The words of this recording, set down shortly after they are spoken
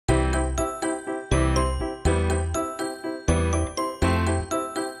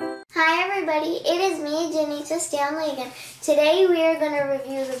everybody, it is me, Jenisha Stanley again. Today we are going to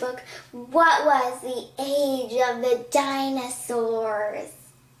review the book, What Was the Age of the Dinosaurs?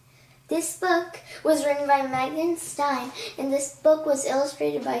 This book was written by Stine, and this book was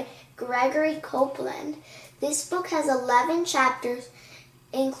illustrated by Gregory Copeland. This book has 11 chapters,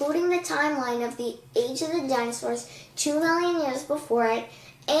 including the timeline of the age of the dinosaurs 2 million years before it,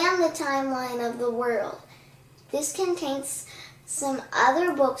 and the timeline of the world. This contains some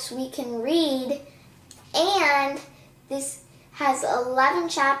other books we can read, and this has 11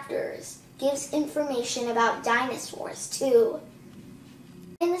 chapters, gives information about dinosaurs too.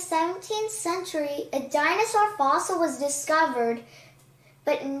 In the 17th century, a dinosaur fossil was discovered,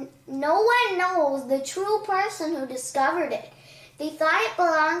 but no one knows the true person who discovered it. They thought it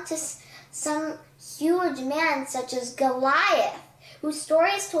belonged to some huge man such as Goliath, whose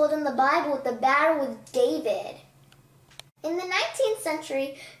story is told in the Bible with the battle with David. In the 19th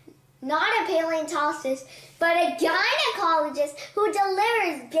century, not a paleontologist, but a gynecologist who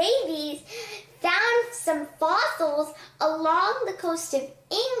delivers babies found some fossils along the coast of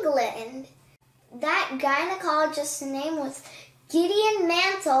England. That gynecologist's name was Gideon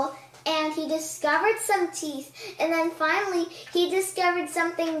Mantle, and he discovered some teeth, and then finally he discovered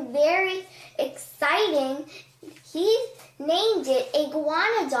something very exciting. He named it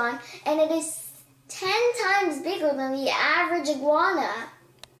Iguanodon, and it is 10 times bigger than the average iguana.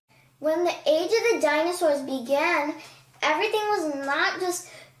 When the age of the dinosaurs began, everything was not just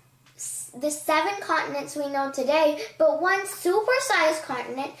the 7 continents we know today, but one supersized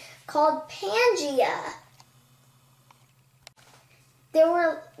continent called Pangaea. There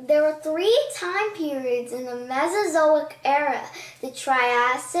were 3 time periods in the Mesozoic era: the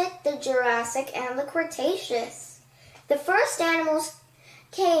Triassic, the Jurassic, and the Cretaceous. The first animals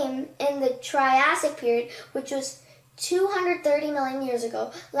came in the Triassic period, which was 230 million years ago,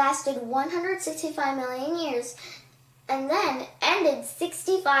 lasted 165 million years, and then ended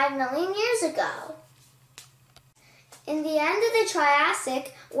 65 million years ago. In the end of the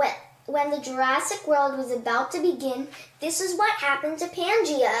Triassic, when the Jurassic world was about to begin, this is what happened to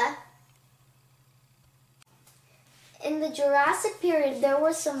Pangaea. In the Jurassic period, there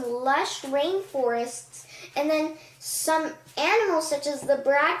were some lush rainforests, and then some animals such as the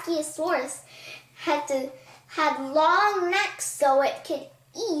Brachiosaurus had long necks so it could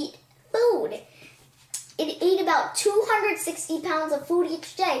eat food. It ate about 260 pounds of food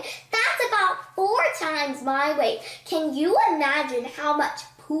each day. That's about 4 times my weight. Can you imagine how much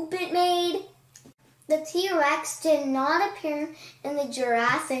poop it made? The T-Rex did not appear in the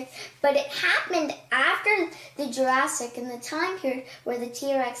Jurassic, but it happened after the Jurassic in the time period where the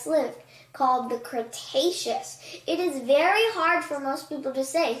T-Rex lived, called the Cretaceous. It is very hard for most people to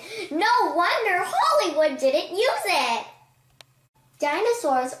say. No wonder Hollywood didn't use it!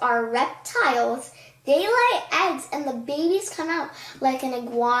 Dinosaurs are reptiles. They lay eggs and the babies come out like an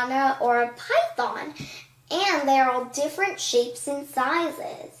iguana or a python, and they are all different shapes and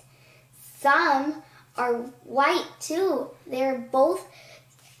sizes. Some are white too.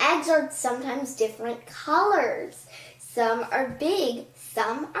 Eggs are sometimes different colors. Some are big,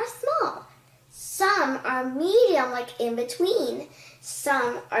 some are small. Some are medium, like in between.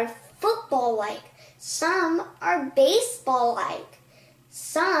 Some are football-like. Some are baseball-like.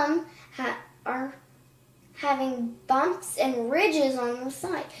 Some are having bumps and ridges on the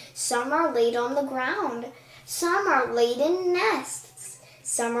side. Some are laid on the ground. Some are laid in nests.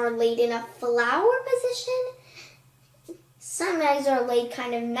 Some are laid in a flower position. Some eggs are laid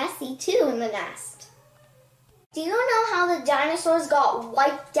kind of messy too in the nest. Do you know how the dinosaurs got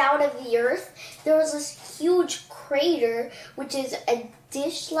wiped out of the earth? There was this huge crater, which is a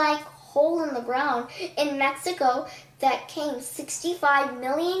dish-like hole in the ground in Mexico that came 65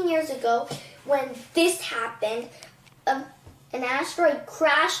 million years ago. When this happened, an asteroid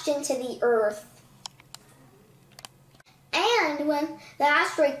crashed into the earth. And when the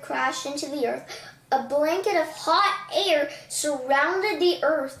asteroid crashed into the earth, a blanket of hot air surrounded the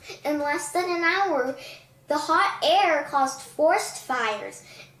earth. In less than an hour, the hot air caused forest fires,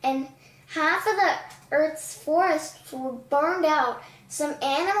 and half of the Earth's forests were burned out. Some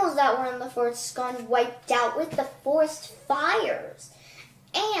animals that were in the forest gone wiped out with the forest fires,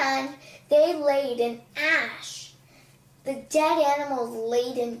 and they laid in ash. The dead animals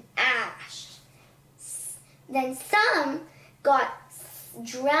laid in ash. Then some got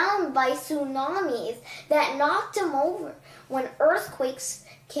drowned by tsunamis that knocked them over when earthquakes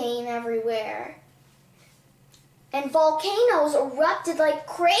came everywhere. And volcanoes erupted like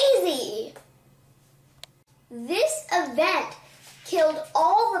crazy. This event killed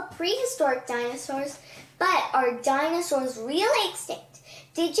all the prehistoric dinosaurs, but are dinosaurs really extinct?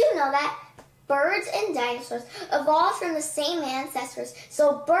 Did you know that? birds and dinosaurs evolved from the same ancestors,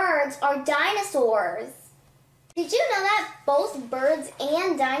 so birds are dinosaurs. Did you know that both birds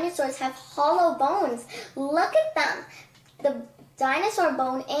and dinosaurs have hollow bones? Look at them. The dinosaur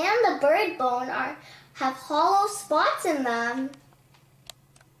bone and the bird bone have hollow spots in them.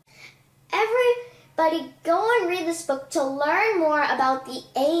 Everybody go and read this book to learn more about the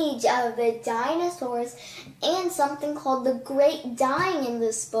age of the dinosaurs and something called the Great Dying in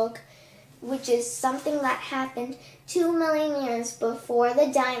this book, which is something that happened 2 million years before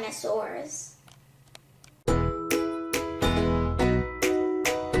the dinosaurs.